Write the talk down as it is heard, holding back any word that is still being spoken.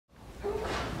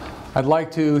I'd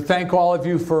like to thank all of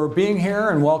you for being here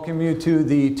and welcome you to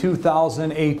the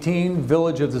 2018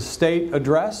 Village of the State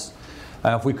Address.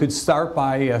 If we could start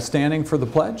by standing for the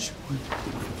pledge.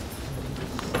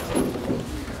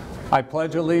 I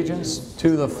pledge allegiance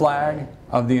to the flag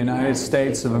of the United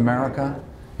States of America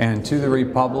and to the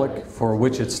republic for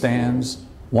which it stands,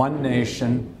 one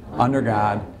nation, under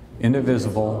God,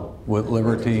 indivisible, with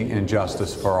liberty and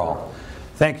justice for all.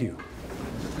 Thank you.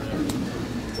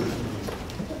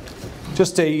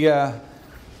 Just a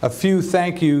few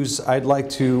thank yous I'd like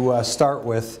to start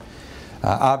with.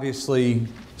 Obviously,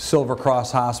 Silver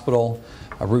Cross Hospital,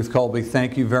 Ruth Colby,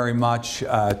 thank you very much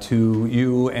to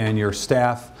you and your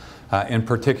staff. In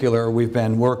particular, we've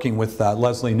been working with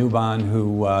Leslie Newbon,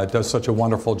 who does such a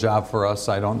wonderful job for us.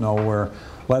 I don't know where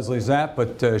Leslie's at,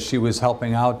 but she was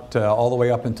helping out all the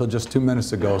way up until just 2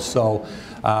 minutes ago. So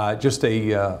just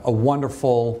a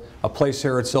wonderful place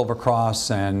here at Silver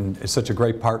Cross, and it's such a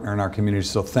great partner in our community.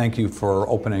 So thank you for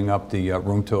opening up the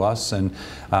room to us. And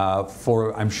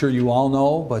I'm sure you all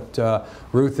know, but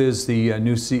Ruth is the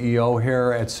new CEO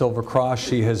here at Silver Cross.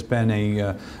 She has been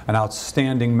an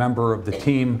outstanding member of the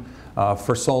team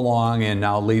for so long and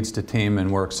now leads the team, and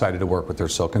we're excited to work with her.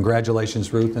 So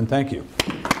congratulations, Ruth, and thank you.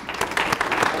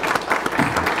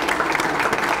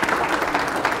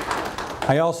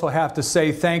 I also have to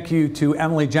say thank you to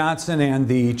Emily Johnson and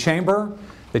the Chamber.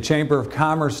 The Chamber of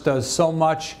Commerce does so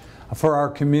much for our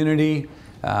community.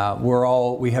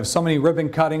 We have so many ribbon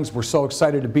cuttings. We're so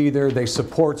excited to be there. They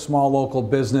support small local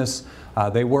business.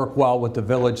 They work well with the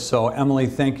village. So Emily,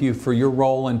 thank you for your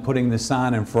role in putting this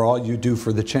on and for all you do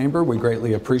for the Chamber. We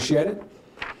greatly appreciate it.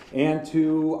 And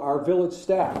to our village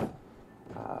staff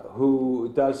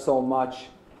who does so much.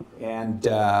 And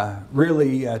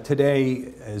really today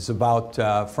is about,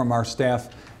 from our staff,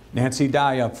 Nancy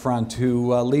Dye up front,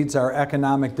 who leads our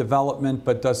economic development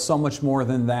but does so much more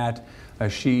than that.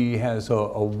 She has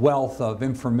a wealth of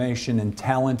information and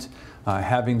talent,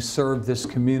 having served this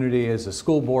community as a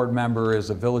school board member, as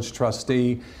a village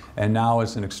trustee, and now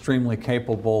as an extremely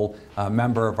capable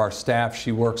member of our staff.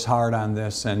 She works hard on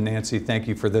this, and Nancy, thank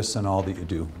you for this and all that you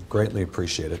do. Greatly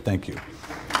appreciate it. Thank you.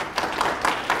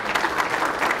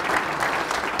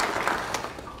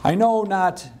 I know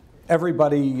not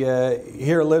everybody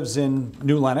here lives in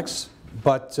New Lenox,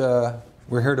 but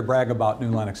we're here to brag about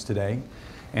New Lenox today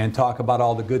and talk about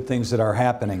all the good things that are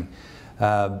happening.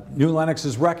 New Lenox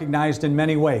is recognized in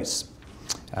many ways.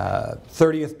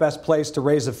 30th best place to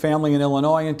raise a family in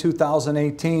Illinois in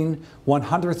 2018,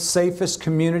 100th safest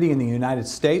community in the United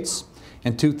States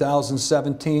in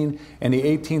 2017, and the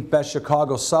 18th best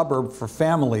Chicago suburb for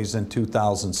families in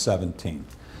 2017.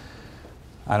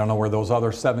 I don't know where those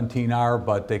other 17 are,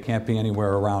 but they can't be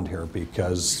anywhere around here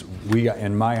because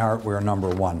in my heart, we're number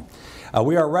one.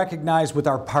 We are recognized with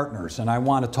our partners, and I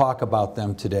want to talk about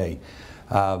them today.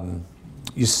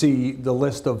 You see the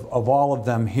list of all of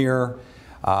them here.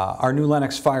 Our New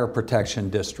Lenox Fire Protection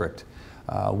District.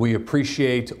 We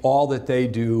appreciate all that they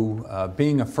do.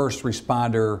 Being a first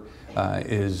responder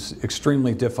is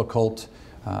extremely difficult.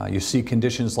 You see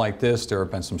conditions like this. There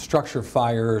have been some structure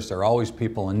fires. There are always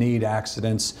people in need,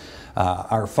 accidents.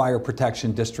 Our Fire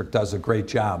Protection District does a great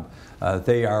job.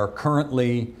 They are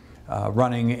currently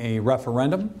running a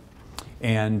referendum,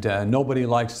 and nobody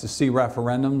likes to see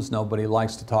referendums. Nobody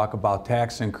likes to talk about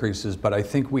tax increases, but I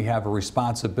think we have a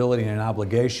responsibility and an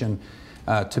obligation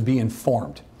to be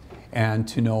informed and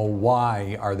to know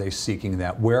why are they seeking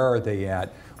that, where are they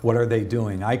at, what are they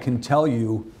doing. I can tell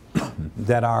you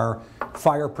that our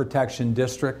Fire Protection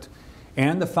District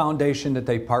and the foundation that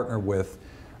they partner with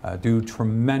do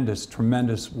tremendous,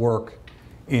 tremendous work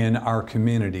in our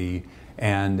community,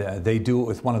 and they do it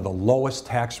with one of the lowest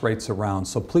tax rates around.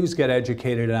 So please get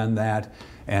educated on that,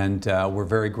 and we're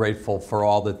very grateful for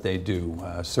all that they do.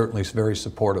 Certainly very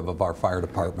supportive of our fire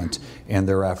department and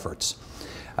their efforts.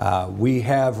 We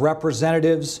have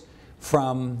representatives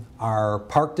from our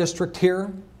Park District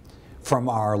here, from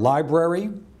our library,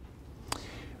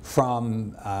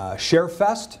 from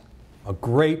ShareFest, a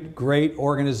great, great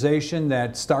organization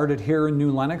that started here in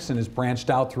New Lenox and has branched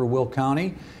out through Will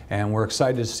County, and we're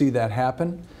excited to see that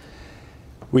happen.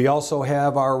 We also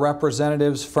have our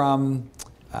representatives from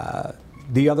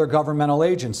the other governmental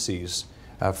agencies.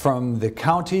 From the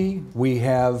county, we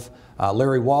have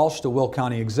Larry Walsh, the Will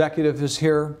County executive, is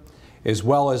here, as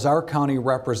well as our county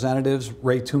representatives,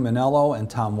 Ray Tuminello and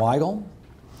Tom Weigel.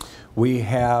 We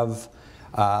have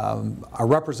a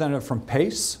representative from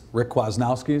PACE, Rick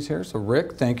Kwasnowski, is here. So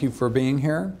Rick, thank you for being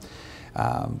here.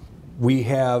 We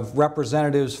have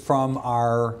representatives from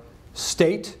our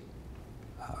state,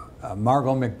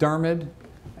 Margot McDermott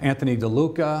Anthony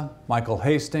DeLuca, Michael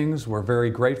Hastings, we're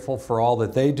very grateful for all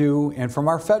that they do, and from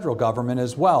our federal government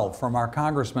as well, from our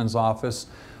Congressman's office,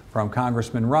 from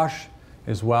Congressman Rush,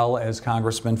 as well as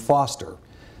Congressman Foster.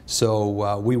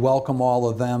 So we welcome all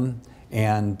of them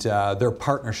and their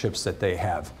partnerships that they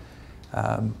have.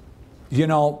 You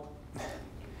know,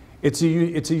 it's a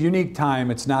unique time.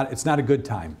 It's not a good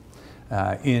time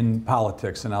in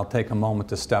politics, and I'll take a moment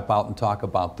to step out and talk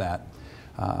about that.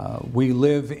 We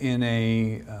live in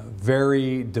a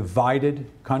very divided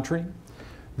country.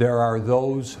 There are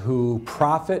those who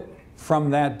profit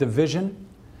from that division.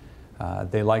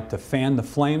 They like to fan the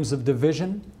flames of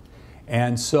division.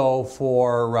 And so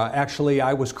actually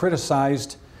I was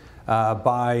criticized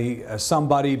by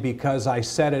somebody because I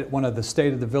said at one of the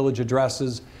State of the Village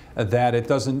addresses that it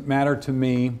doesn't matter to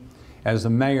me as a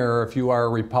mayor if you are a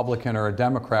Republican or a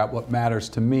Democrat. What matters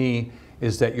to me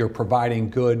is that you're providing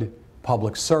good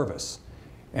public service.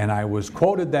 And I was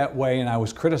quoted that way and I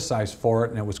was criticized for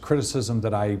it, and it was criticism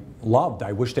that I loved.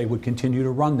 I wish they would continue to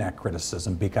run that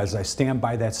criticism because I stand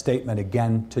by that statement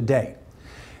again today.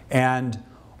 And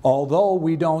although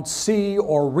we don't see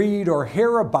or read or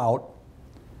hear about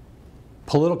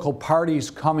political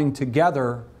parties coming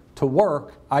together to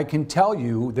work, I can tell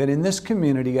you that in this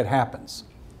community it happens.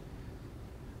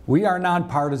 We are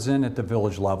nonpartisan at the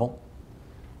village level.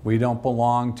 We don't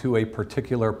belong to a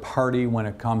particular party when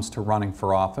it comes to running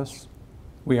for office.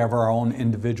 We have our own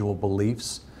individual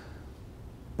beliefs,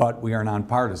 but we are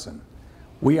nonpartisan.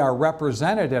 We are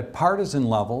represented at partisan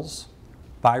levels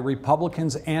by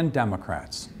Republicans and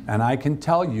Democrats. And I can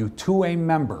tell you to a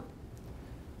member,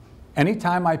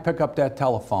 anytime I pick up that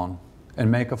telephone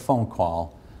and make a phone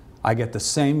call, I get the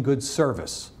same good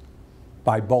service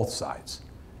by both sides.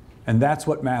 And that's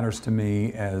what matters to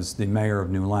me as the mayor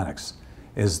of New Lenox,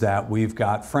 is that we've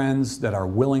got friends that are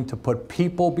willing to put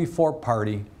people before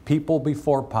party, people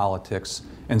before politics,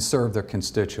 and serve their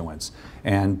constituents.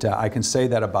 And I can say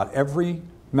that about every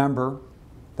member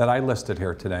that I listed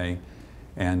here today,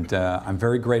 and I'm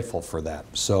very grateful for that.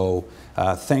 So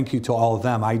thank you to all of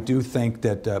them. I do think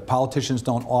that politicians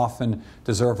don't often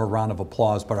deserve a round of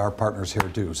applause, but our partners here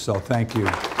do. So thank you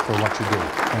for what you do.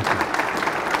 Thank you.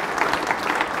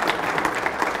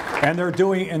 And they're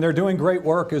doing great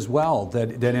work as well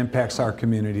that impacts our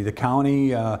community. The county,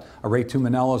 Ray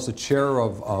Tuminello is the chair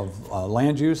of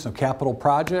land use and capital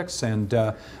projects, and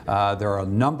there are a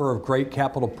number of great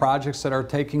capital projects that are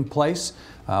taking place.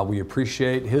 We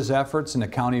appreciate his efforts and the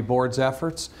county board's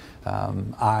efforts.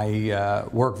 I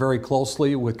work very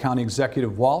closely with County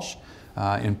Executive Walsh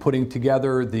in putting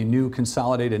together the new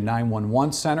consolidated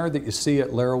 911 center that you see at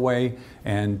Laraway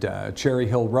and Cherry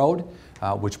Hill Road,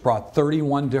 which brought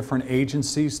 31 different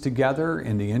agencies together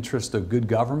in the interest of good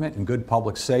government and good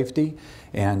public safety.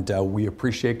 And we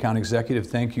appreciate County Executive.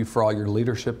 Thank you for all your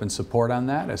leadership and support on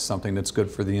that. It's something that's good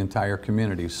for the entire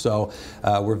community. So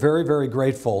we're very, very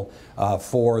grateful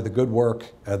for the good work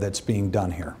that's being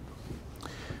done here.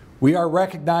 We are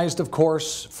recognized, of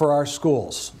course, for our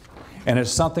schools. And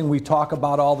it's something we talk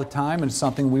about all the time, and it's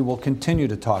something we will continue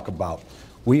to talk about.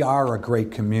 We are a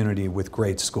great community with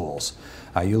great schools.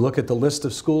 You look at the list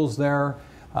of schools there,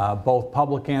 both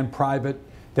public and private,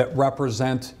 that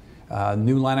represent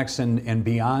New Lenox and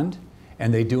beyond,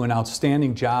 and they do an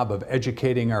outstanding job of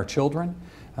educating our children.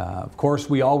 Of course,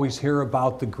 we always hear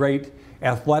about the great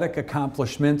athletic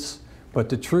accomplishments, but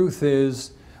the truth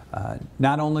is,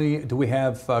 not only do we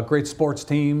have great sports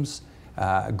teams,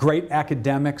 great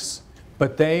academics,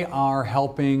 but they are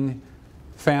helping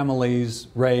families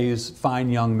raise fine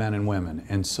young men and women.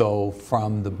 And so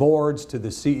from the boards to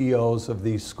the CEOs of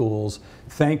these schools,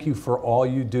 thank you for all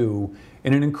you do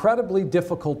in an incredibly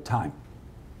difficult time.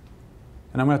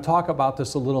 And I'm going to talk about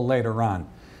this a little later on.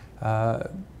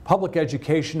 Public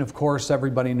education, of course,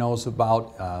 everybody knows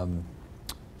about.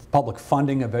 Public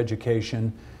funding of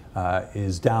education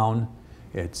is down.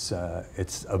 It's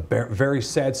a very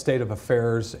sad state of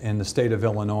affairs in the state of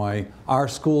Illinois. Our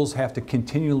schools have to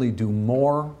continually do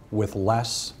more with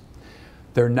less.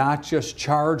 They're not just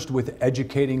charged with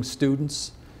educating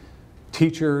students.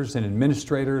 Teachers and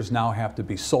administrators now have to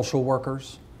be social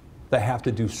workers. They have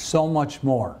to do so much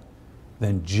more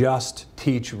than just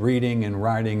teach reading and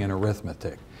writing and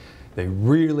arithmetic. They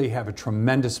really have a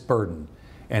tremendous burden.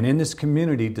 And in this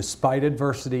community, despite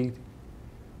adversity,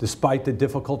 despite the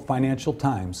difficult financial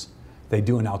times, they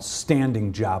do an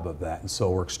outstanding job of that. And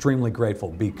so we're extremely grateful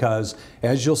because,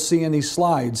 as you'll see in these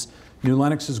slides, New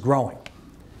Lenox is growing.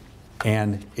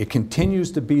 And it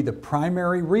continues to be the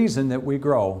primary reason that we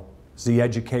grow, is the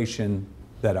education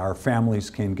that our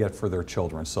families can get for their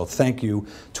children. So thank you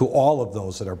to all of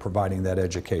those that are providing that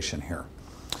education here.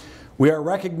 We are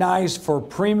recognized for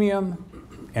premium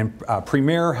and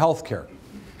premier health care.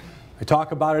 I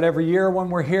talk about it every year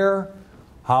when we're here,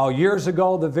 how years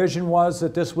ago the vision was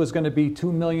that this was going to be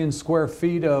 2 million square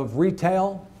feet of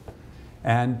retail,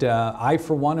 and I,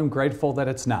 for one, am grateful that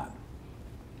it's not.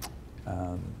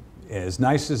 As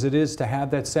nice as it is to have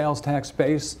that sales tax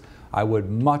base, I would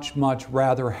much, much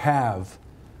rather have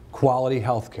quality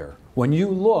health care. When you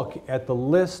look at the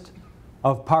list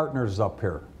of partners up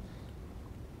here,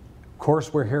 of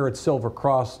course we're here at Silver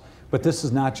Cross, but this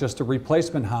is not just a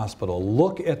replacement hospital.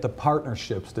 Look at the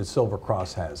partnerships that Silver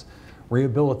Cross has.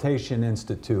 Rehabilitation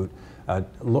Institute,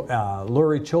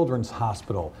 Lurie Children's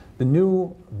Hospital, the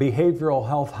new behavioral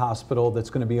health hospital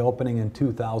that's going to be opening in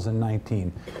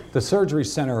 2019, the surgery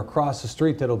center across the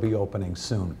street that'll be opening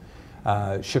soon,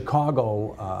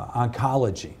 Chicago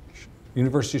Oncology,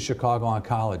 University of Chicago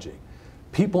Oncology.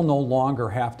 People no longer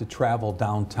have to travel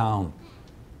downtown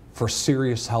for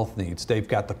serious health needs. They've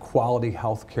got the quality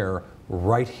health care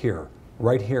right here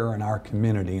in our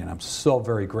community, and I'm so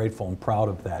very grateful and proud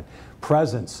of that.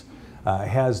 Presence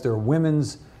has their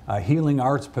Women's Healing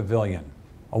Arts Pavilion,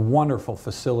 a wonderful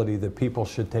facility that people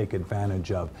should take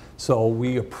advantage of. So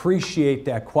we appreciate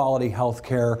that quality health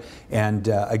care, and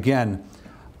again,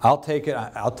 I'll take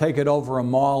it over a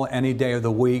mall any day of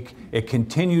the week. It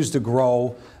continues to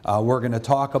grow. We're going to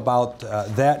talk about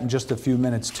that in just a few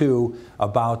minutes too,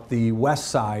 about the west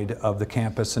side of the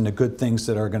campus and the good things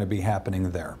that are going to be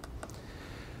happening there.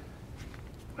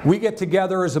 We get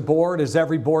together as a board, as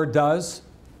every board does,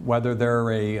 whether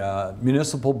they're a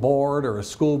municipal board or a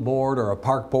school board or a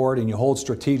park board, and you hold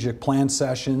strategic plan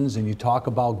sessions and you talk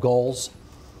about goals.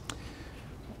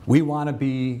 We want to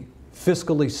be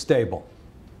fiscally stable.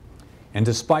 And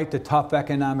despite the tough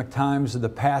economic times of the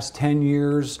past 10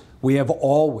 years, we have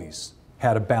always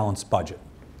had a balanced budget.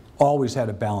 Always had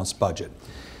a balanced budget.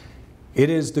 It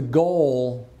is the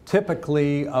goal,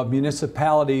 typically, of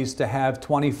municipalities to have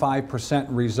 25%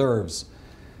 reserves,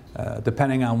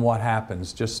 depending on what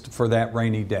happens, just for that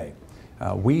rainy day.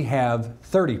 We have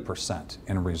 30%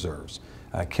 in reserves.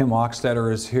 Kim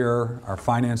Oxtetter is here, our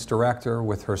finance director,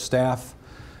 with her staff.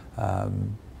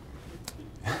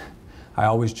 I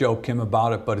always joke Kim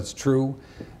about it, but it's true.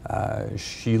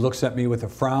 She looks at me with a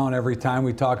frown every time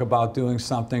we talk about doing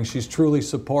something. She's truly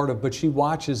supportive, but she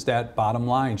watches that bottom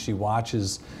line. She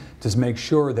watches to make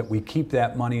sure that we keep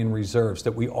that money in reserves,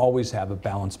 that we always have a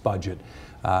balanced budget.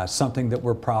 Something that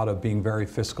we're proud of, being very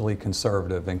fiscally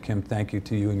conservative. And Kim, thank you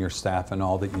to you and your staff and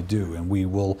all that you do, and we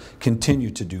will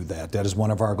continue to do that. That is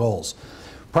one of our goals.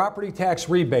 Property tax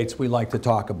rebates we like to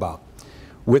talk about.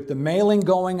 With the mailing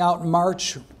going out in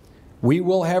March, we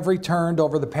will have returned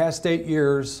over the past 8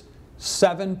 years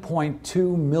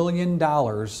 $7.2 million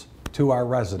to our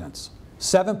residents.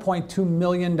 $7.2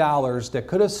 million that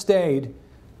could have stayed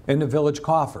in the village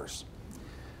coffers.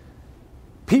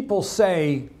 People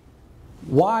say,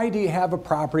 why do you have a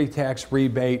property tax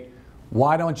rebate?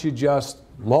 Why don't you just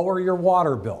lower your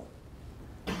water bill?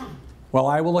 Well,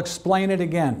 I will explain it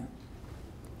again.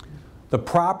 The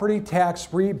property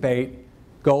tax rebate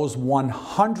goes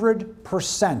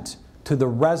 100% to the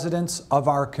residents of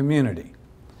our community.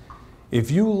 If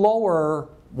you lower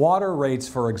water rates,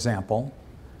 for example,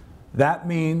 that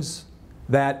means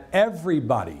that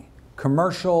everybody,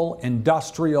 commercial,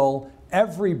 industrial,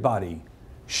 everybody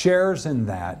shares in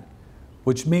that,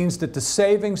 which means that the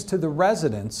savings to the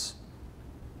residents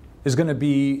is going to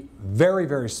be very,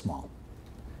 very small.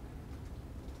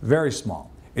 Very small.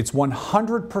 It's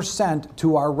 100%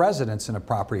 to our residents in a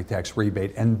property tax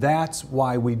rebate, and that's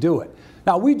why we do it.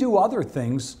 Now, we do other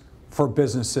things for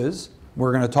businesses.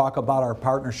 We're going to talk about our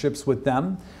partnerships with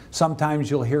them. Sometimes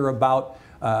you'll hear about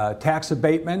tax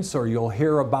abatements, or you'll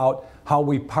hear about how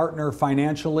we partner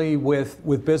financially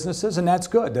with businesses, and that's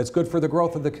good. That's good for the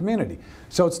growth of the community.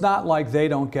 So it's not like they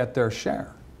don't get their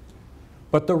share.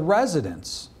 But the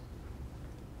residents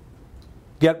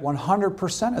get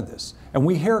 100% of this. And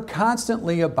we hear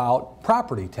constantly about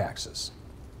property taxes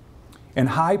and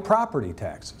high property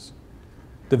taxes.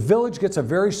 The village gets a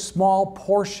very small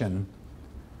portion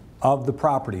of the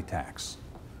property tax.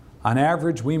 On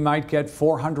average, we might get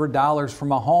 $400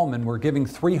 from a home, and we're giving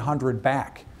 $300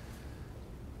 back.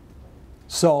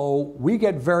 So we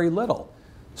get very little.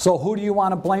 So who do you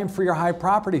want to blame for your high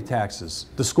property taxes?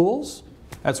 The schools?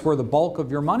 That's where the bulk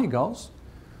of your money goes.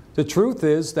 The truth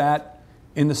is that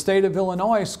in the state of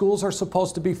Illinois, schools are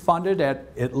supposed to be funded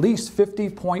at least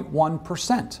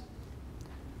 50.1%.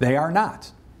 They are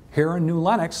not. Here in New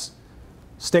Lenox,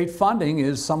 state funding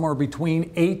is somewhere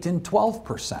between 8 and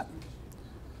 12%.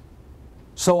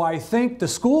 So I think the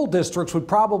school districts would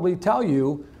probably tell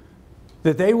you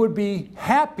that they would be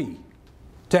happy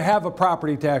to have a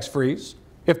property tax freeze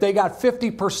if they got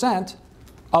 50%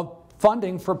 of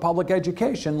funding for public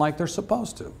education like they're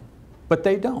supposed to. But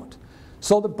they don't.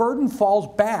 So the burden falls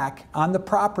back on the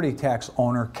property tax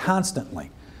owner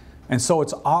constantly. And so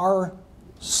it's our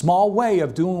small way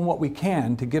of doing what we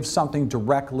can to give something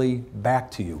directly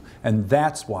back to you. And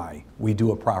that's why we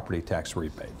do a property tax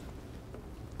rebate.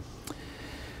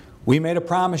 We made a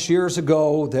promise years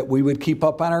ago that we would keep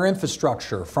up on our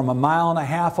infrastructure, from 1.5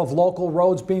 miles of local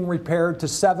roads being repaired to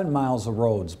 7 miles of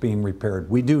roads being repaired.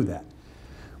 We do that,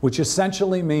 which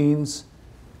essentially means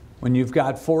when you've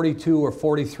got 42 or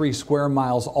 43 square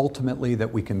miles ultimately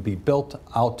that we can be built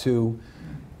out to,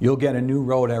 you'll get a new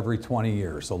road every 20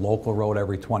 years, a local road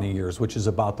every 20 years, which is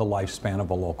about the lifespan of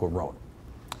a local road.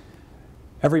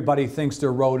 Everybody thinks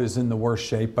their road is in the worst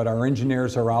shape, but our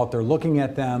engineers are out there looking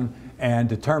at them and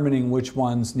determining which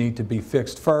ones need to be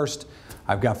fixed first.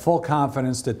 I've got full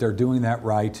confidence that they're doing that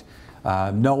right.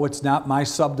 No, it's not my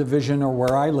subdivision or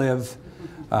where I live,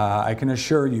 I can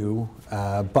assure you,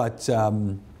 but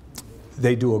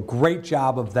they do a great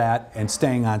job of that and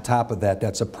staying on top of that.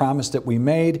 That's a promise that we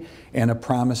made and a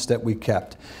promise that we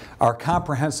kept. Our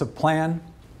comprehensive plan,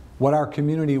 what our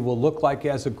community will look like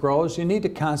as it grows, you need to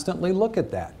constantly look at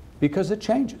that because it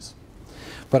changes.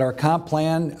 But our comp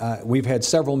plan, we've had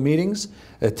several meetings.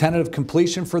 A tentative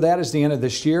completion for that is the end of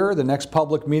this year. The next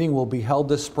public meeting will be held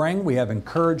this spring. We have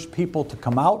encouraged people to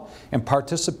come out and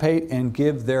participate and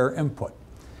give their input.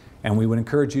 And we would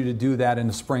encourage you to do that in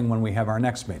the spring when we have our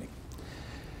next meeting.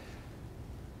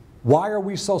 Why are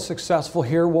we so successful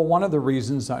here? Well, one of the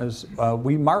reasons is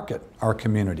we market our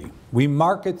community. We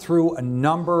market through a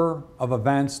number of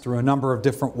events, through a number of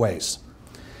different ways.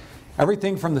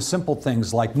 Everything from the simple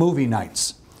things like movie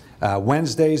nights.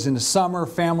 Wednesdays in the summer,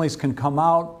 families can come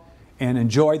out and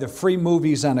enjoy the free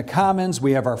movies on the Commons.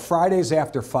 We have our Fridays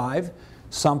after 5,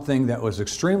 something that was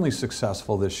extremely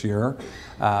successful this year,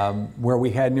 where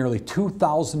we had nearly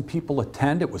 2,000 people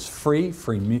attend. It was free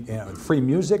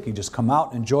music. You just come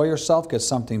out and enjoy yourself, get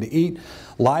something to eat.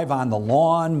 Live on the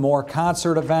lawn, more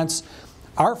concert events.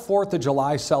 Our 4th of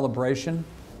July celebration,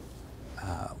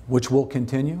 which will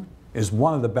continue, is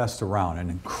one of the best around. An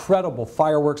incredible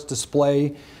fireworks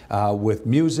display with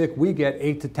music. We get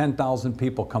 8,000 to 10,000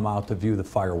 people come out to view the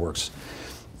fireworks.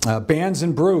 Bands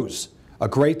and Brews. A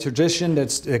great tradition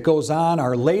that goes on,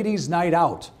 our Ladies' Night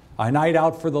Out, a night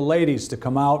out for the ladies to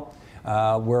come out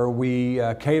where we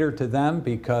cater to them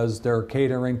because they're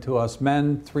catering to us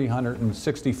men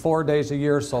 364 days a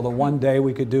year, so the one day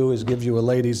we could do is give you a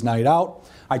Ladies' Night Out.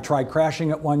 I tried crashing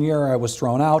it one year, I was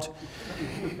thrown out.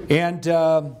 And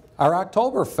our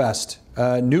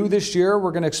Oktoberfest, new this year, we're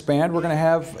going to expand. We're going to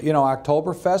have,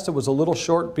 Oktoberfest. It was a little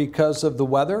short because of the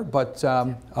weather, but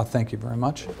thank you very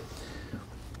much.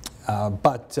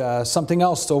 Something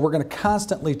else, so we're going to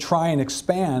constantly try and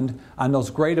expand on those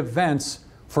great events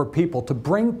for people, to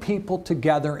bring people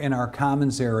together in our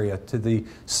Commons area, to the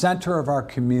center of our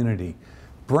community.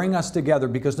 Bring us together,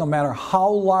 because no matter how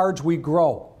large we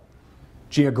grow,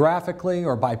 geographically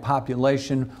or by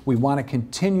population, we want to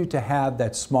continue to have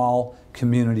that small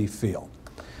community feel.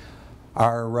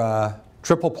 Our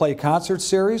Triple Play Concert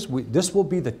Series, this will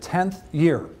be the 10th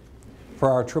year for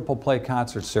our Triple Play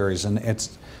Concert Series, and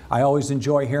I always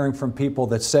enjoy hearing from people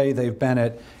that say they've been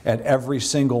at every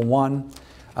single one.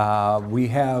 We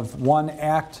have one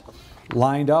act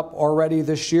lined up already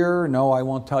this year. No, I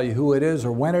won't tell you who it is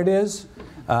or when it is,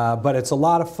 but it's a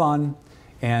lot of fun,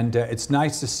 and it's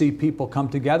nice to see people come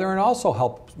together and also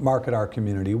help market our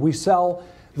community. We sell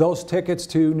those tickets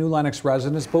to New Lenox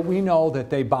residents, but we know that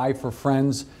they buy for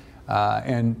friends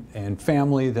and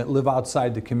family that live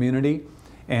outside the community.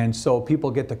 And so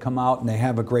people get to come out and they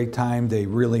have a great time. They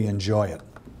really enjoy it.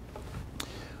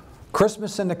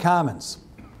 Christmas in the Commons.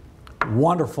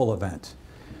 Wonderful event.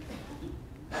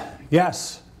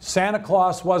 Yes, Santa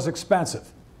Claus was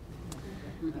expensive.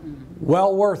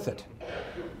 Well worth it.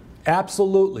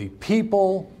 Absolutely.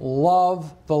 People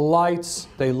love the lights.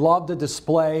 They love the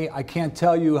display. I can't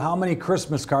tell you how many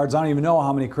Christmas cards, I don't even know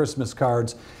how many Christmas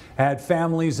cards had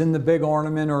families in the big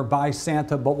ornament or by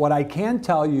Santa. But what I can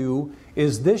tell you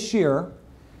is this year,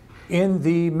 in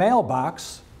the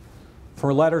mailbox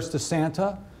for letters to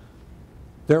Santa,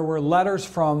 there were letters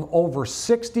from over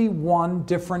 61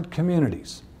 different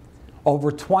communities.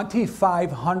 Over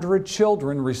 2,500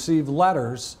 children received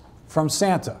letters from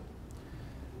Santa.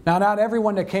 Now, not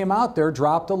everyone that came out there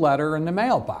dropped a letter in the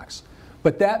mailbox,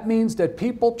 but that means that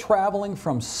people traveling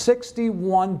from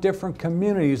 61 different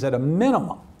communities at a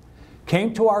minimum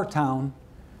came to our town,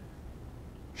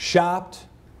 shopped,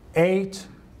 ate.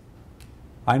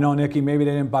 I know, Nikki, maybe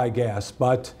they didn't buy gas,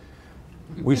 but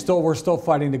we're still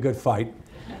fighting the good fight.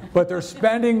 but they're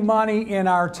spending money in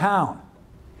our town.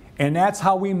 And that's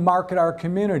how we market our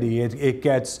community. It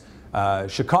gets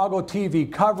Chicago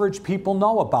TV coverage. People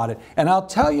know about it. And I'll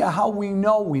tell you how we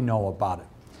know about it.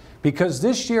 Because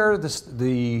this year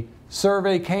the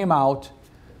survey came out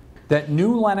that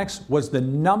New Lenox was the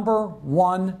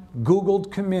 #1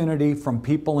 Googled community from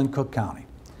people in Cook County.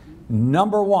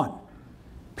 #1.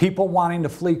 People wanting to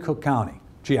flee Cook County.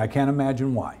 Gee, I can't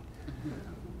imagine why.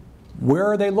 Where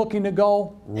are they looking to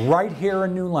go? Right here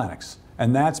in New Lenox.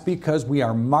 And that's because we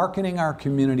are marketing our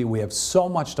community. We have so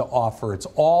much to offer. It's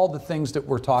all the things that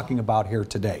we're talking about here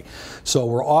today. So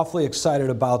we're awfully excited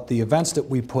about the events that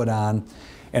we put on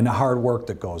and the hard work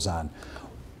that goes on.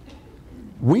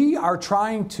 We are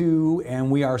trying to,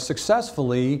 and we are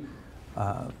successfully,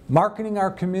 marketing our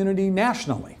community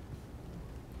nationally.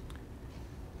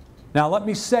 Now let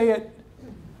me say it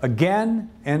again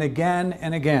and again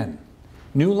and again.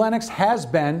 New Lenox has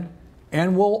been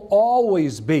and will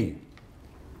always be,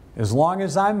 as long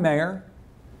as I'm mayor,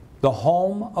 the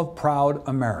home of proud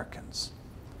Americans.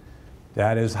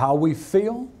 That is how we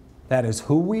feel, that is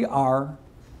who we are,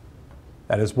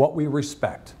 that is what we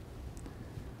respect.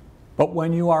 But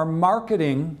when you are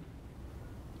marketing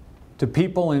to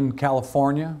people in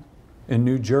California, in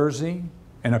New Jersey,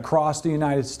 and across the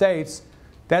United States,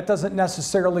 that doesn't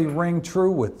necessarily ring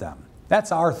true with them.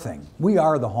 That's our thing. We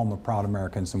are the home of proud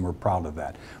Americans, and we're proud of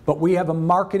that. But we have a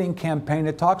marketing campaign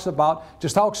that talks about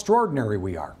just how extraordinary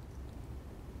we are.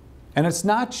 And it's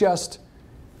not just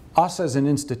us as an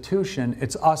institution,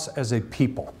 it's us as a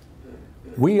people.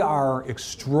 We are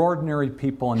extraordinary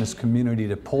people in this community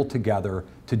to pull together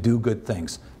to do good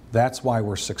things. That's why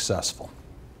we're successful.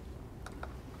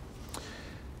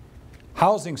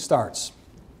 Housing starts.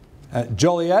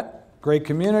 Joliet, great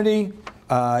community.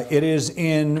 It is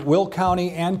in Will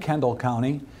County and Kendall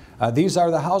County. These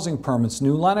are the housing permits.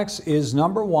 New Lenox is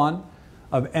 /1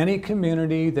 of any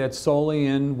community that's solely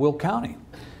in Will County.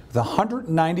 The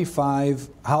 195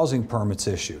 housing permits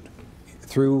issued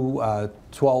through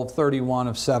 12/31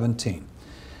 of 17.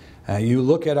 You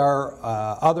look at our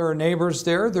other neighbors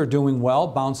there, they're doing well,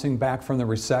 bouncing back from the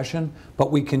recession,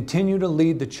 but we continue to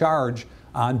lead the charge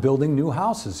on building new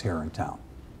houses here in town.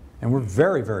 And we're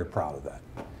very, very proud of that.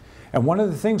 And one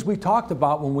of the things we talked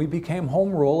about when we became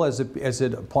home rule as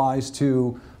it applies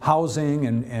to housing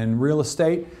and real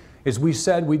estate is we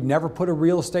said we'd never put a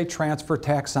real estate transfer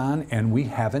tax on, and we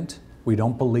haven't. We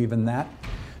don't believe in that.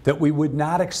 That we would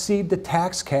not exceed the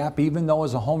tax cap, even though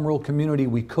as a home rule community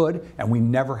we could, and we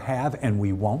never have, and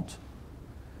we won't.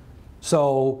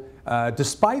 So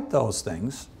despite those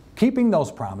things, keeping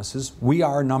those promises, we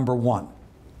are #1.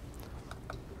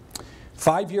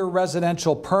 5-year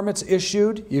residential permits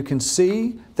issued, you can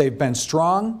see they've been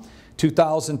strong.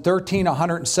 2013,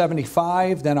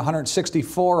 175, then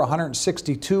 164,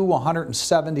 162,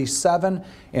 177,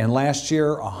 and last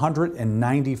year,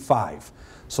 195.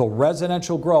 So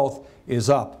residential growth is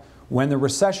up. When the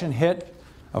recession hit,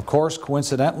 of course,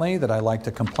 coincidentally, that I like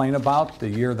to complain about, the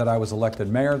year that I was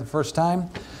elected mayor the first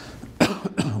time,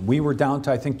 we were down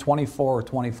to, I think, 24 or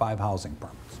 25 housing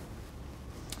permits.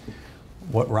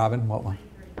 What, Robin? What one?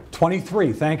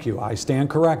 23, thank you. I stand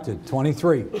corrected.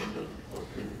 23.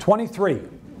 23,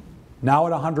 now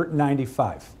at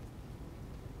 195.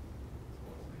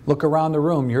 Look around the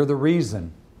room. You're the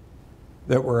reason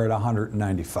that we're at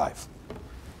 195.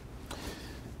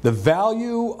 The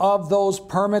value of those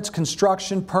permits,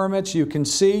 construction permits, you can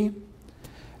see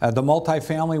the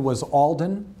multifamily was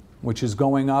Alden, which is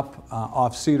going up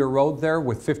off Cedar Road there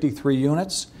with 53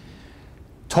 units.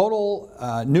 Total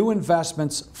new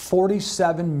investments,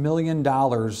 $47 million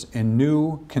in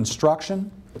new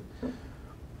construction.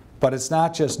 But it's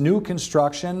not just new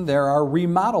construction, there are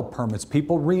remodel permits,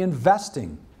 people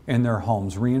reinvesting in their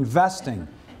homes, reinvesting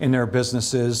in their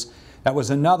businesses. That was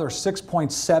another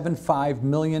 $6.75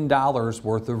 million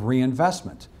worth of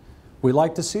reinvestment. We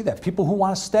like to see that. People who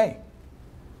want to stay.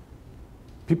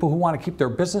 People who want to keep their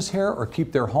business here or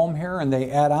keep their home here, and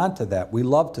they add on to that. We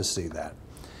love to see that.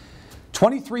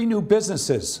 23 new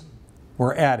businesses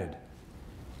were added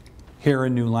here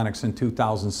in New Lenox in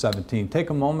 2017.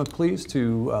 Take a moment, please,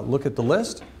 to look at the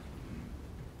list.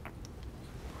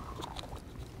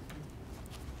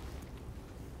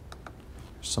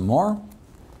 Some more.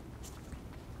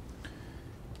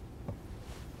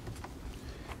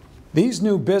 These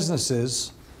new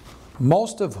businesses,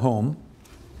 most of whom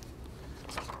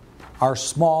are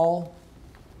small,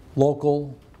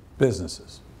 local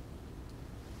businesses.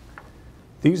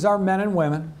 These are men and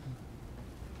women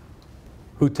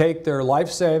who take their life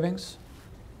savings,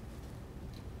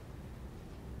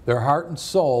 their heart and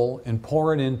soul, and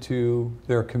pour it into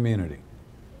their community.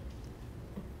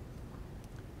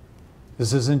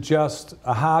 This isn't just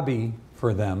a hobby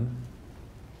for them.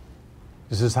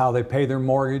 This is how they pay their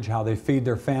mortgage, how they feed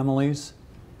their families,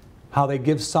 how they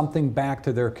give something back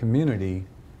to their community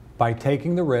by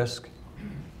taking the risk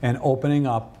and opening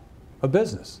up a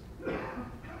business.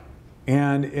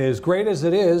 And as great as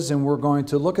it is, and we're going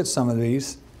to look at some of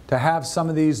these, to have some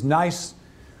of these nice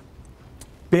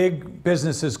big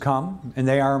businesses come, and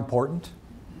they are important,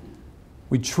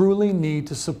 we truly need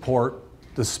to support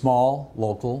the small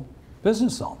local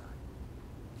business owner.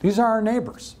 These are our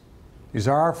neighbors. These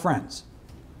are our friends.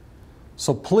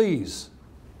 So please,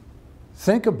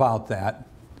 think about that.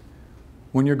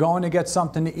 When you're going to get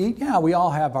something to eat, yeah, we all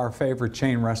have our favorite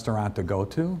chain restaurant to go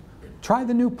to. Try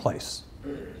the new place.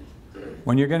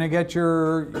 When you're going to get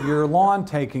your lawn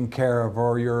taken care of,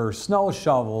 or your snow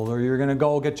shoveled, or you're going to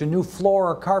go get your new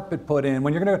floor or carpet put in,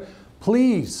 when you're going to,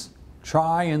 please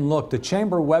try and look. The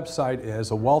Chamber website is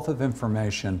a wealth of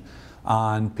information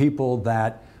on people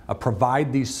that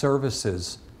provide these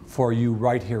services for you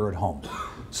right here at home.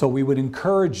 So we would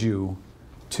encourage you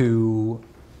to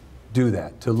do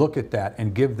that, to look at that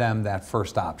and give them that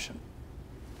first option.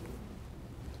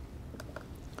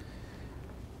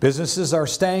 Businesses are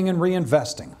staying and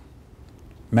reinvesting.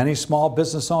 Many small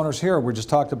business owners here, we just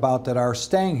talked about, that are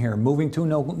staying here, moving to a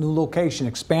new location,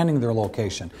 expanding their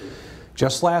location.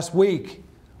 Just last week,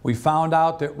 we found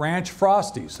out that Ranch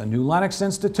Frosties, a new Lenox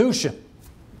institution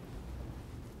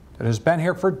that has been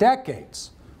here for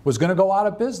decades, was going to go out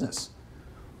of business.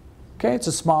 Okay, it's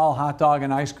a small hot dog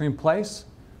and ice cream place.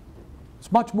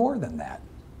 It's much more than that.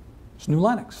 It's New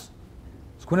Lenox.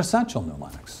 It's quintessential New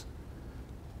Lenox.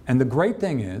 And the great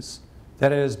thing is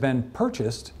that it has been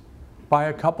purchased by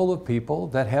a couple of people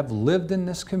that have lived in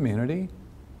this community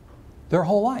their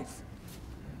whole life.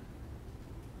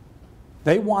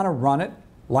 They want to run it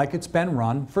like it's been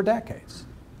run for decades.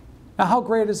 Now, how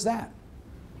great is that?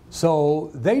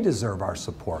 So they deserve our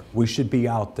support. We should be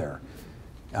out there.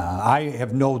 I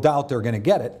have no doubt they're going to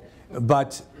get it,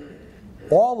 but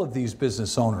all of these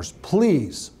business owners,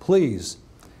 please, please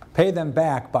pay them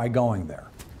back by going there.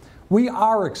 We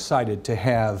are excited to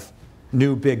have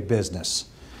new big business.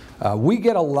 We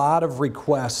get a lot of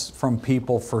requests from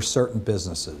people for certain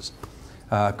businesses.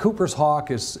 Cooper's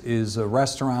Hawk is a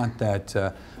restaurant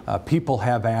that people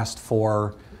have asked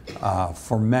for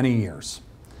many years.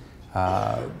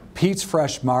 Pete's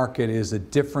Fresh Market is a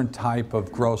different type of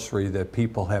grocery that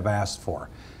people have asked for.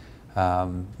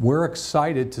 We're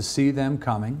excited to see them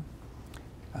coming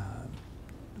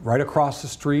right across the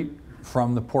street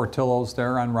from the Portillo's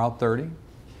there on Route 30.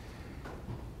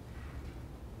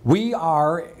 We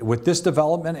are, with this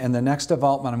development and the next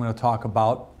development I'm going to talk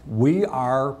about, we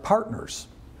are partners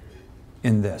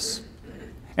in this.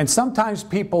 And sometimes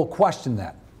people question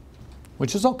that,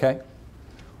 which is okay.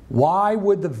 Why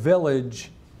would the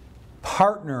village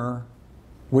partner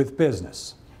with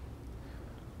business?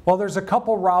 Well, there's a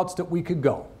couple routes that we could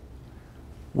go.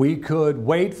 We could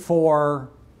wait for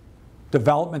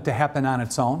development to happen on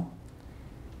its own.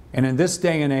 And in this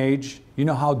day and age, you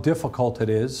know how difficult it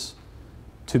is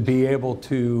to be able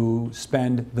to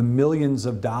spend the millions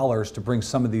of dollars to bring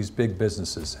some of these big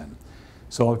businesses in.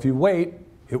 So if you wait,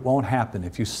 it won't happen.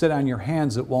 If you sit on your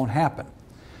hands, it won't happen.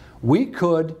 We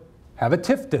could have a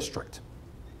TIF district.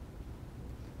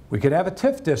 We could have a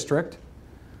TIF district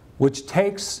which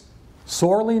takes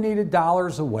sorely needed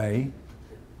dollars away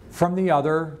from the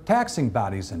other taxing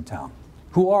bodies in town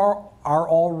who are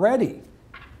already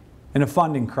in a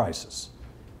funding crisis.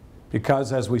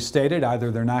 Because, as we stated,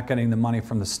 either they're not getting the money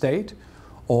from the state,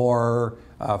 or,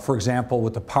 for example,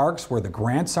 with the parks where the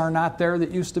grants are not there that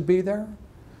used to be there.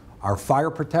 Our fire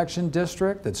protection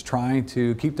district that's trying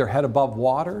to keep their head above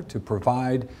water to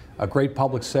provide a great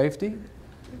public safety.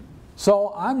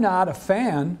 So I'm not a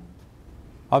fan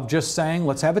of just saying,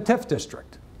 let's have a TIF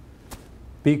district.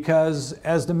 Because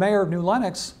as the mayor of New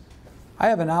Lenox, I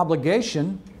have an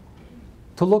obligation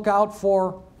to look out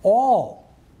for all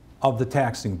of the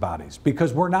taxing bodies,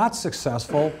 because we're not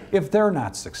successful if they're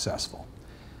not successful.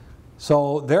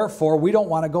 So therefore, we don't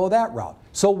want to go that route.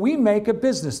 So we make a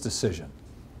business decision.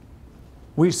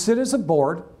 We sit as a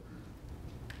board,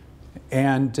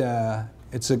 and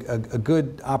it's a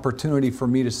good opportunity for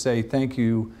me to say thank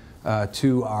you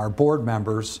to our board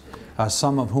members,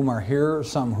 some of whom are here,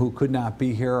 some who could not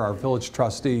be here, our village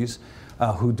trustees,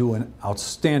 who do an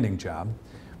outstanding job.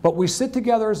 But we sit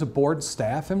together as a board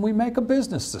staff and we make a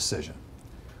business decision.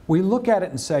 We look at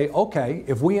it and say, okay,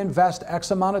 if we invest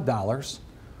X amount of dollars,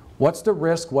 what's the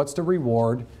risk, what's the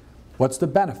reward, what's the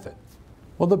benefit?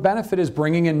 Well, the benefit is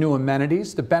bringing in new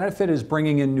amenities. The benefit is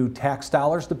bringing in new tax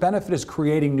dollars. The benefit is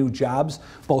creating new jobs,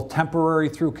 both temporary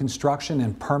through construction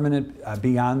and permanent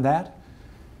beyond that.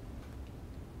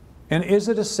 And is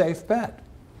it a safe bet?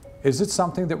 Is it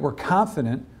something that we're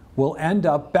confident will end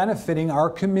up benefiting our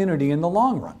community in the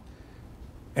long run?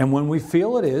 And when we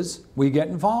feel it is, we get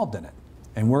involved in it.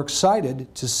 And we're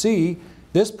excited to see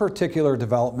this particular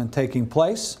development taking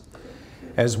place,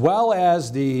 as well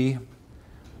as the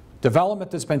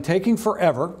development that's been taking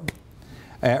forever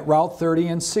at Route 30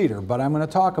 in Cedar. But I'm going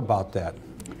to talk about that.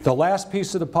 The last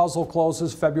piece of the puzzle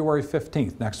closes February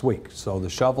 15th, next week. So the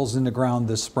shovel's in the ground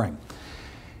this spring.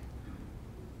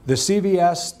 The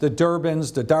CVS, the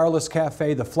Durbin's, the Darlis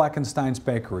Cafe, the Fleckenstein's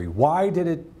Bakery. Why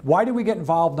did we get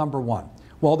involved, number one?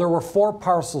 Well, there were 4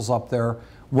 parcels up there,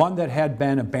 one that had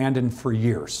been abandoned for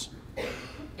years.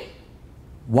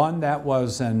 One that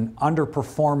was an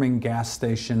underperforming gas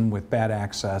station with bad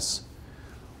access.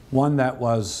 One that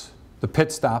was the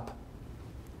pit stop.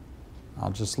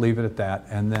 I'll just leave it at that.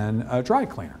 And then a dry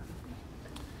cleaner.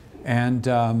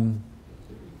 And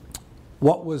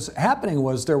what was happening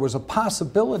was there was a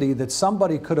possibility that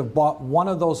somebody could have bought one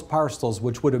of those parcels,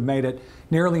 which would have made it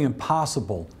nearly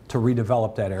impossible to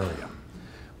redevelop that area.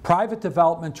 Private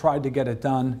development tried to get it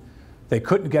done. They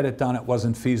couldn't get it done. It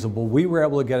wasn't feasible. We were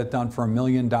able to get it done for $1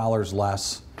 million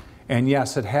less. And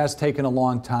yes, it has taken a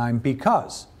long time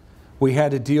because we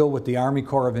had to deal with the Army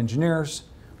Corps of Engineers.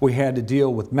 We had to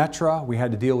deal with METRA. We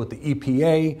had to deal with the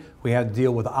EPA. We had to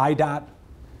deal with IDOT.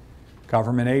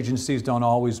 Government agencies don't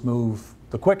always move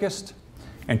the quickest.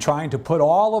 And trying to put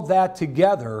all of that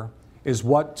together is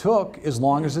what took as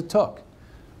long as it took.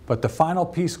 But the final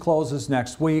piece closes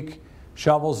next week,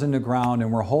 shovels in the ground,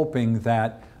 and we're hoping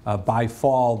that by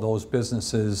fall those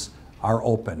businesses are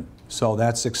open. So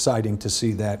that's exciting to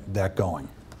see that going.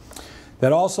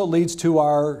 That also leads to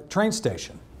our train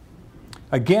station.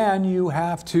 Again, you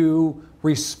have to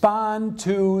respond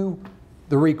to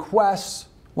the requests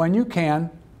when you can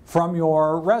from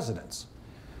your residents.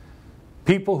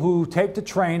 People who take the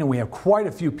train, and we have quite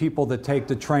a few people that take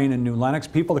the train in New Lenox,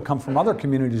 people that come from other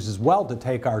communities as well to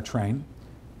take our train,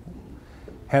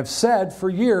 have said for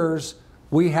years,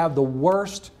 we have the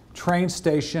worst train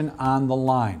station on the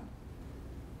line.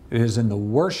 It is in the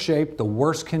worst shape, the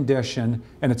worst condition,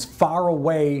 and it's far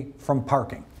away from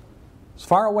parking. It's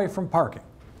far away from parking.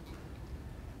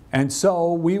 And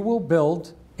so we will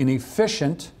build an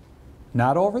efficient,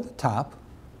 not over the top,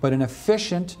 but an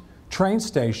efficient train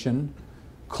station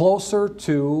closer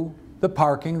to the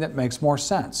parking that makes more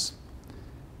sense.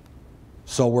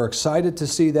 So we're excited to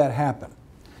see that happen.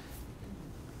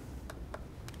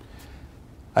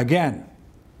 Again,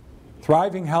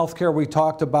 thriving healthcare we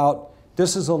talked about.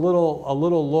 This is a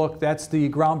little look. That's the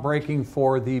groundbreaking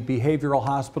for the behavioral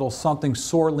hospital, something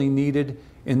sorely needed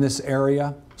in this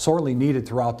area, sorely needed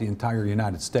throughout the entire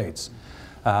United States.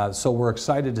 So we're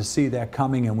excited to see that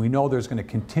coming, and we know there's going to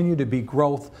continue to be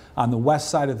growth on the west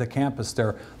side of the campus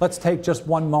there. Let's take just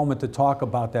one moment to talk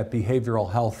about that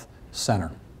behavioral health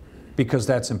center, because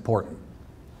that's important.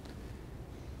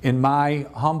 In my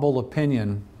humble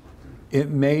opinion, it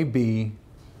may be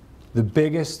the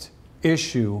biggest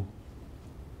issue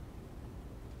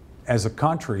as a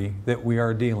country that we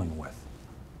are dealing with.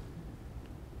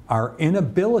 Our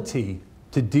inability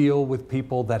to deal with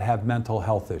people that have mental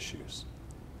health issues.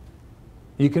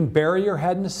 You can bury your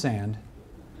head in the sand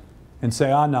and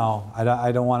say, oh no,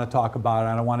 I don't want to talk about it,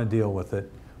 I don't want to deal with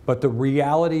it. But the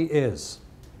reality is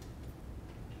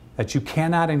that you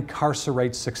cannot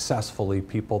incarcerate successfully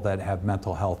people that have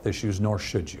mental health issues, nor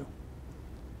should you.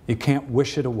 You can't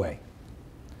wish it away.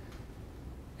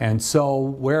 And so,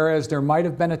 whereas there might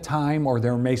have been a time, or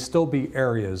there may still be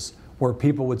areas where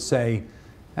people would say,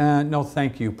 no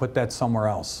thank you, put that somewhere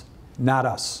else. Not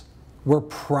us. We're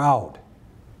proud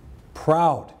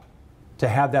to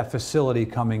have that facility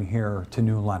coming here to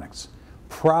New Lenox.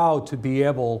 Proud to be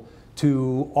able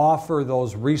to offer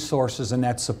those resources and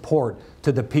that support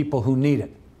to the people who need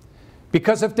it.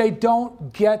 Because if they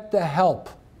don't get the help,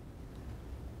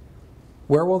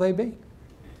 where will they be?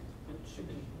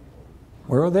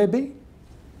 Where will they be?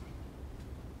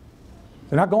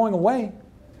 They're not going away.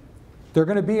 They're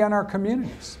going to be in our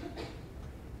communities.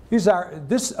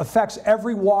 This affects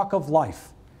every walk of life.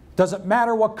 Doesn't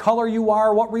matter what color you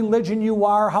are, what religion you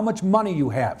are, how much money you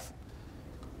have.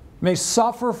 You may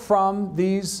suffer from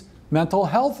these mental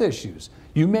health issues.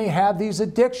 You may have these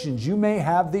addictions. You may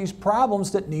have these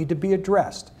problems that need to be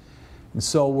addressed. And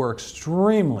so we're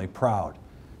extremely proud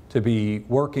to be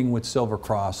working with Silver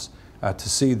Cross to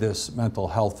see this mental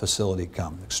health facility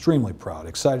come. Extremely proud,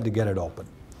 excited to get it open.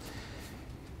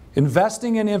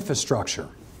 Investing in infrastructure.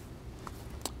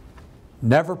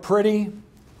 Never pretty,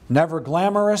 never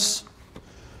glamorous,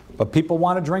 but people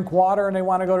want to drink water and they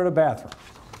want to go to the bathroom.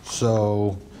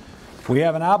 So we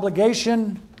have an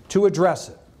obligation to address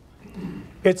it.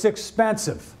 It's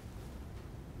expensive.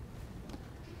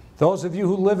 Those of you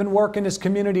who live and work in this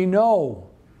community know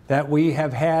that we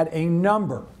have had a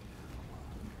number,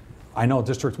 I know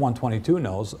District 122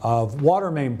 knows, of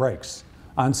water main breaks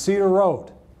on Cedar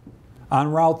Road, on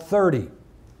Route 30,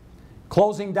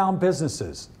 closing down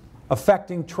businesses,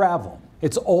 affecting travel.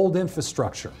 It's old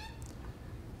infrastructure.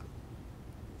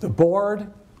 The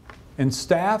board and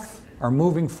staff are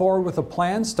moving forward with a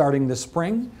plan starting this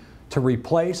spring to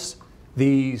replace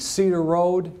the Cedar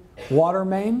Road water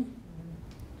main,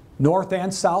 north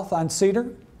and south on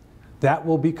Cedar. That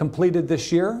will be completed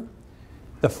this year.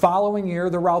 The following year,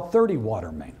 the Route 30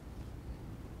 water main.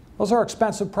 Those are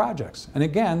expensive projects. And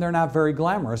again, they're not very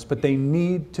glamorous, but they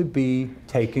need to be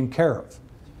taken care of.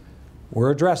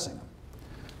 We're addressing them.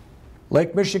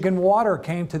 Lake Michigan Water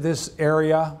came to this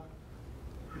area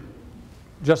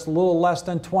just a little less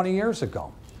than 20 years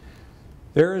ago.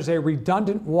 There is a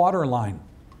redundant water line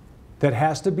that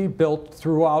has to be built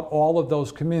throughout all of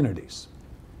those communities.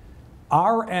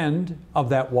 Our end of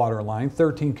that water line,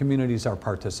 13 communities are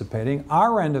participating,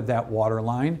 our end of that water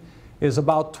line is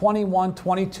about $21,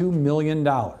 $22 million.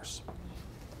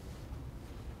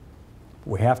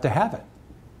 We have to have it.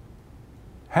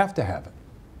 Have to have it.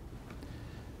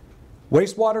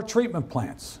 Wastewater treatment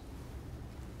plants.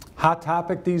 Hot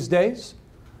topic these days.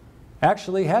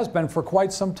 Actually has been for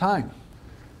quite some time.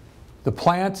 The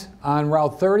plant on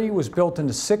Route 30 was built in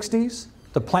the 60s.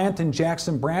 The plant in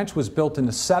Jackson Branch was built in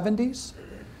the 70s.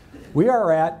 We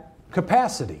are at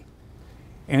capacity.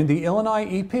 And the Illinois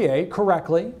EPA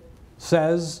correctly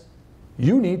says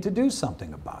you need to do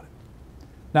something about it.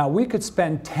 Now, we could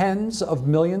spend tens of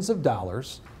millions of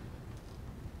dollars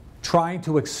trying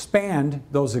to expand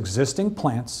those existing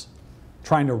plants,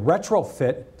 trying to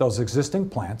retrofit those existing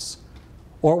plants,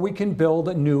 or we can build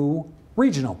a new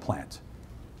regional plant,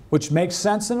 which makes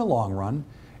sense in the long run,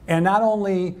 and not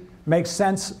only makes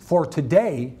sense for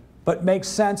today, but makes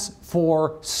sense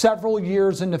for several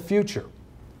years in the future.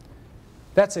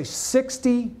 That's a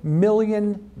 $60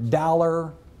 million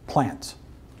plant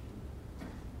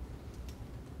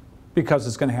because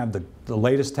it's going to have the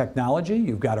latest technology.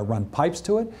 You've got to run pipes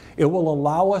to it. It will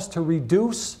allow us to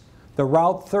reduce the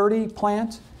Route 30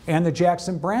 plant and the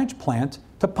Jackson Branch plant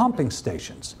to pumping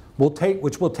stations,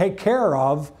 which will take care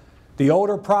of the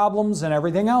odor problems and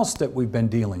everything else that we've been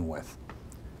dealing with.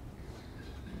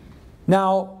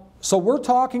 Now, so we're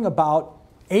talking about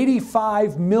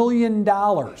 $85 million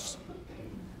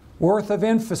worth of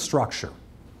infrastructure.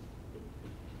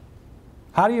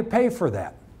 How do you pay for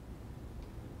that?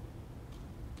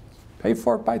 Pay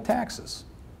for it by taxes.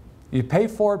 You pay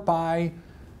for it by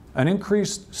an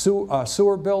increased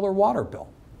sewer bill or water bill.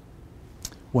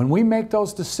 When we make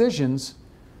those decisions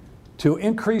to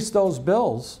increase those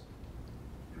bills,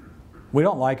 we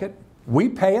don't like it. We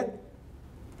pay it.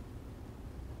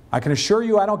 I can assure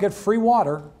you I don't get free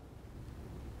water,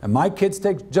 and my kids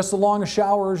take just as long a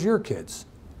shower as your kids.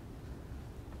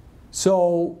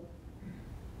 So,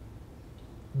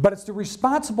 but it's the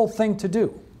responsible thing to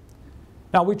do.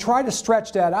 Now, we try to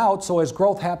stretch that out so as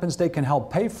growth happens, they can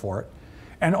help pay for it.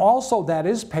 And also that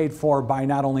is paid for by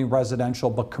not only residential,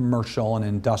 but commercial and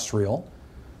industrial.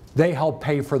 They help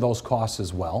pay for those costs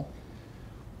as well.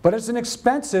 But it's an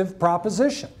expensive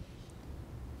proposition.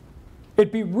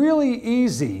 It'd be really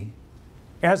easy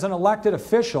as an elected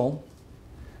official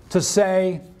to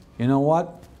say, you know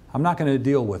what, I'm not going to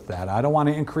deal with that. I don't want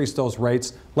to increase those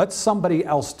rates. Let somebody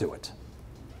else do it.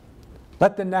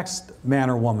 Let the next man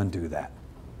or woman do that.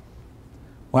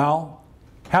 Well,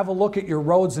 have a look at your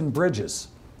roads and bridges.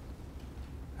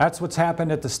 That's what's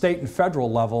happened at the state and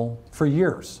federal level for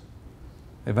years.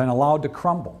 They've been allowed to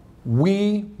crumble.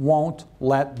 We won't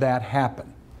let that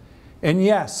happen. And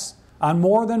yes, on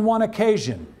more than one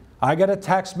occasion, I get a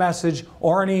text message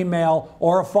or an email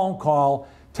or a phone call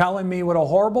telling me what a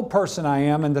horrible person I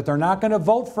am and that they're not going to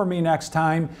vote for me next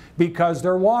time because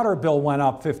their water bill went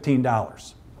up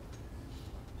 $15.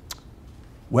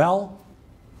 Well,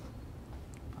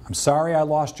 I'm sorry I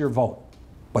lost your vote,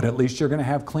 but at least you're going to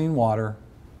have clean water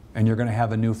and you're going to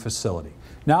have a new facility.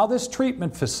 Now, this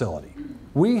treatment facility,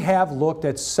 we have looked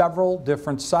at several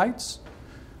different sites.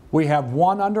 We have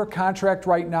one under contract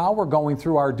right now. We're going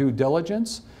through our due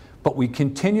diligence, but we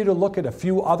continue to look at a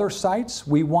few other sites.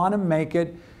 We want to make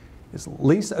it as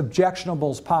least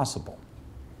objectionable as possible.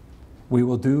 We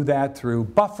will do that through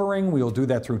buffering. We will do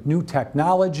that through new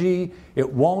technology. It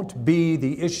won't be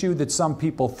the issue that some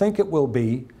people think it will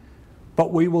be,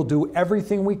 but we will do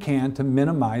everything we can to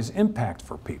minimize impact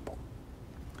for people.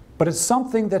 But it's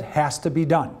something that has to be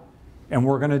done, and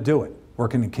we're going to do it. We're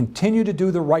going to continue to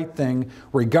do the right thing,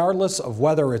 regardless of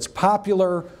whether it's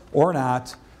popular or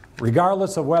not.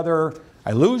 regardless of whether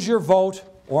I lose your vote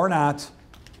or not,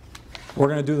 we're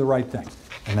going to do the right thing.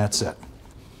 And that's it.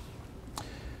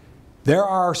 There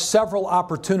are several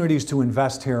opportunities to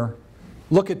invest here.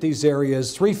 Look at these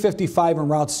areas. 355 and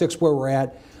Route 6 where we're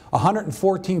at.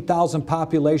 114,000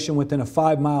 population within a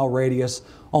 5-mile radius.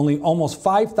 Only almost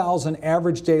 5,000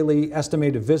 average daily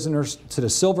estimated visitors to the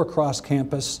Silver Cross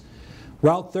campus.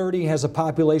 Route 30 has a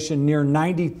population near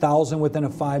 90,000 within a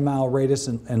 5-mile radius,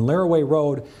 and Laraway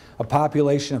Road, a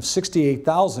population of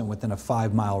 68,000 within a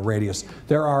 5-mile radius.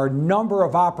 There are a number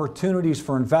of opportunities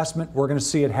for investment. We're going to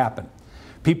see it happen.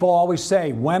 People always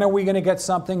say, when are we going to get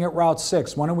something at Route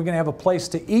 6? When are we going to have a place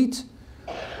to eat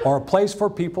or a place for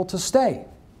people to stay?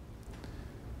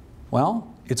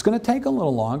 Well, it's going to take a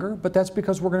little longer, but that's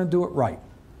because we're going to do it right.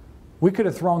 We could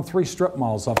have thrown 3 strip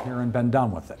malls up here and been done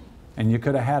with it. And you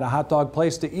could have had a hot dog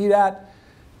place to eat at.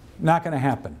 Not going to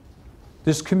happen.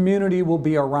 This community will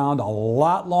be around a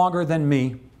lot longer than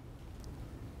me,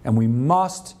 and we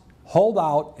must hold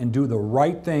out and do the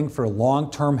right thing for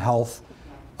long-term health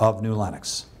of New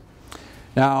Lenox.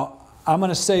 Now, I'm going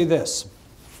to say this.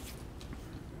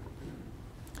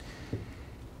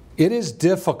 It is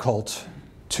difficult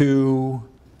to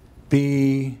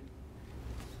be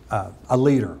a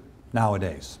leader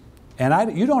nowadays.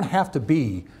 And you don't have to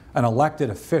be an elected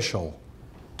official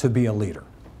to be a leader.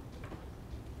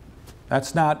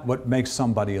 That's not what makes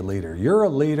somebody a leader. You're a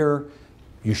leader.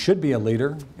 You should be a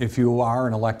leader if you are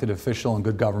an elected official in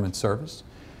good government service.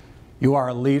 You are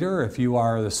a leader if you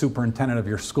are the superintendent of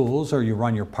your schools or you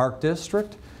run your park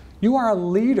district. You are a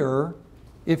leader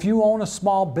if you own a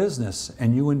small business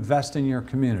and you invest in your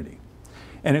community.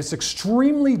 And it's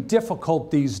extremely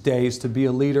difficult these days to be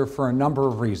a leader for a number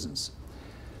of reasons.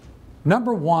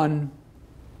 Number one,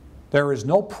 there is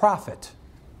no profit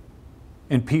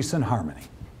in peace and harmony.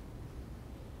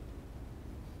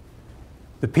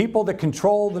 The people that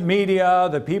control the media,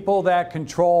 the people that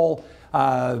control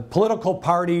political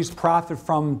parties profit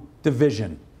from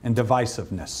division and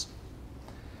divisiveness.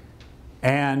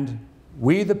 And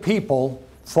we, the people,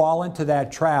 fall into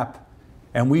that trap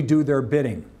and we do their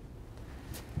bidding.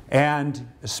 And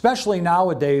especially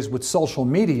nowadays with social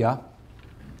media,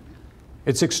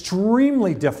 it's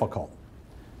extremely difficult.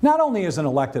 Not only as an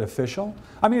elected official,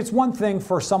 I mean, it's one thing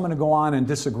for someone to go on and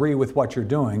disagree with what you're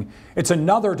doing. It's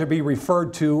another to be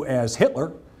referred to as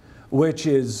Hitler, which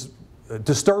is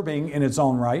disturbing in its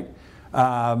own right,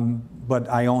 but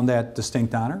I own that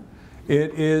distinct honor.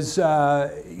 It is,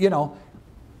 you know,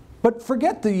 but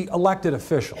forget the elected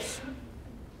officials.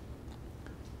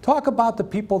 Talk about the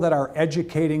people that are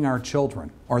educating our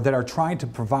children or that are trying to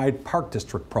provide park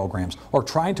district programs or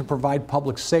trying to provide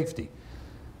public safety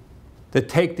that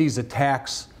take these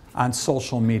attacks on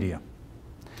social media.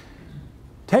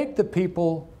 Take the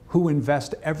people who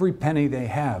invest every penny they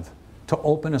have to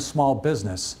open a small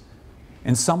business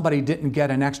and somebody didn't get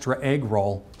an extra egg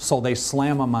roll, so they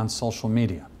slam them on social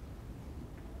media.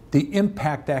 The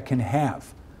impact that can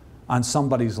have on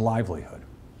somebody's livelihood.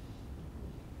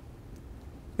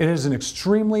 It is an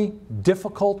extremely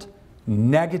difficult,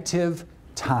 negative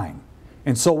time.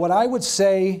 And so what I would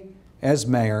say as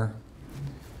mayor,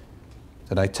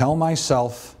 that I tell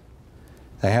myself,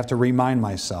 I have to remind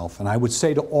myself, and I would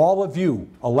say to all of you,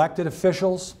 elected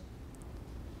officials,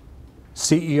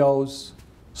 CEOs,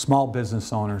 small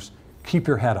business owners, keep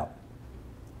your head up.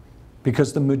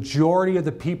 Because the majority of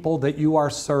the people that you are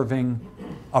serving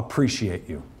appreciate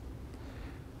you.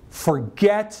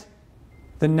 Forget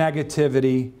the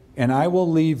negativity, and I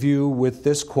will leave you with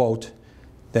this quote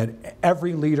that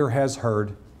every leader has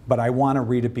heard, but I want to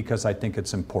read it because I think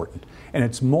it's important. And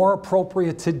it's more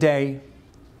appropriate today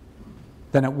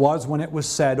than it was when it was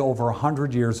said over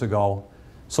 100 years ago.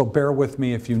 So bear with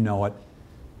me if you know it.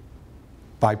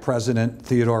 By President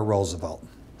Theodore Roosevelt.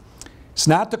 It's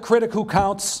not the critic who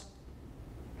counts,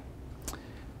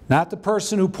 not the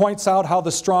person who points out how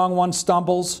the strong one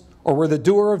stumbles or where the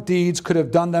doer of deeds could have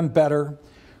done them better.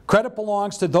 Credit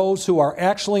belongs to those who are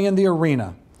actually in the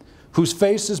arena, whose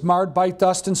face is marred by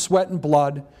dust and sweat and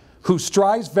blood, who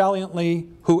strives valiantly,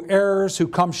 who errs, who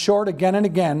comes short again and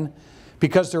again,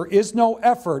 because there is no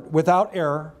effort without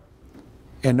error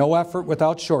and no effort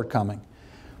without shortcoming,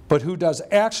 but who does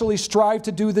actually strive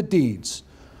to do the deeds,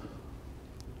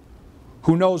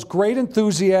 who knows great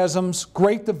enthusiasms,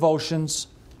 great devotions,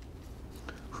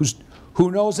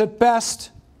 who knows at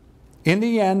best, in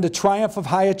the end, the triumph of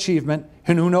high achievement,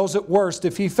 and who knows at worst,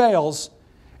 if he fails,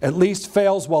 at least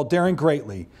fails while daring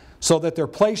greatly, so that their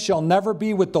place shall never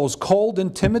be with those cold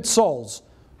and timid souls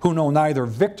who know neither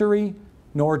victory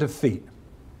nor defeat.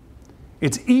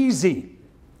 It's easy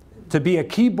to be a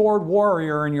keyboard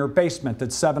warrior in your basement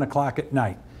at 7 o'clock at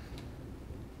night.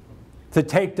 to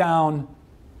take down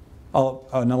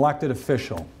an elected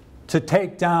official, to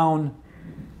take down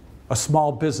a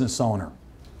small business owner.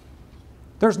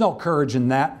 There's no courage in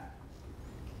that.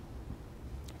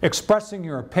 Expressing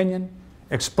your opinion,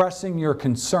 expressing your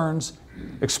concerns,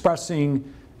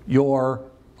 expressing your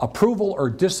approval or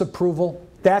disapproval,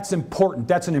 that's important.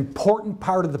 That's an important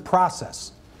part of the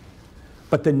process.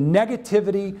 But the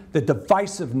negativity, the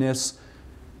divisiveness,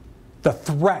 the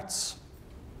threats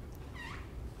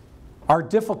are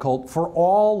difficult for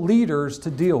all leaders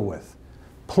to deal with.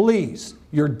 Please,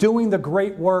 you're doing the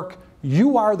great work.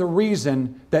 You are the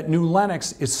reason that New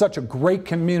Lenox is such a great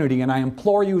community, and I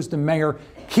implore you as the mayor,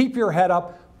 keep your head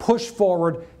up, push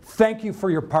forward. Thank you for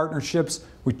your partnerships.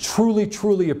 We truly,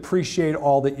 truly appreciate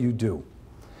all that you do.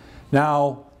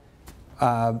 Now,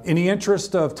 in the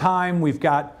interest of time, we've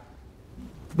got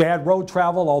bad road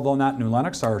travel, although not New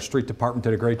Lenox. Our street department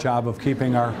did a great job of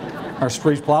keeping our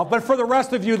streets plowed. But for the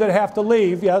rest of you that have to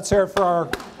leave, yeah, let's hear it for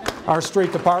our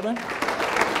street department.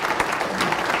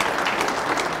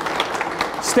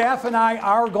 Staff and I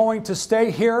are going to stay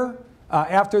here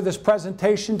after this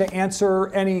presentation to answer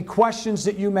any questions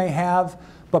that you may have.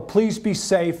 But please be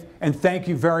safe, and thank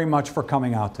you very much for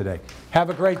coming out today. Have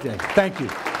a great day. Thank you.